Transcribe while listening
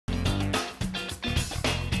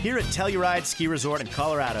Here at Telluride Ski Resort in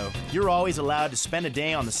Colorado, you're always allowed to spend a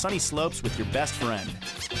day on the sunny slopes with your best friend.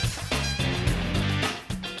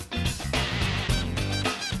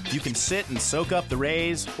 You can sit and soak up the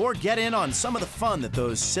rays, or get in on some of the fun that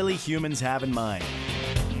those silly humans have in mind.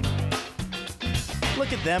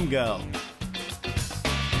 Look at them go.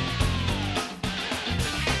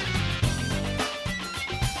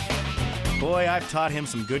 Boy, I've taught him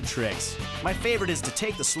some good tricks. My favorite is to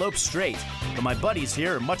take the slope straight, but my buddies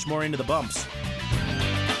here are much more into the bumps.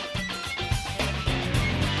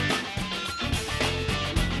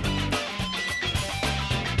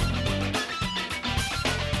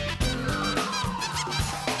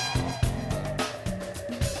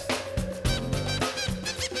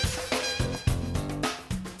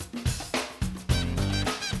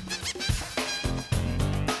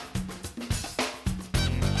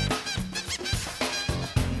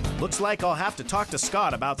 Looks like I'll have to talk to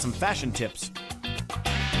Scott about some fashion tips.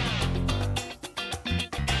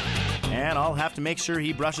 And I'll have to make sure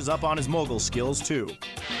he brushes up on his mogul skills too.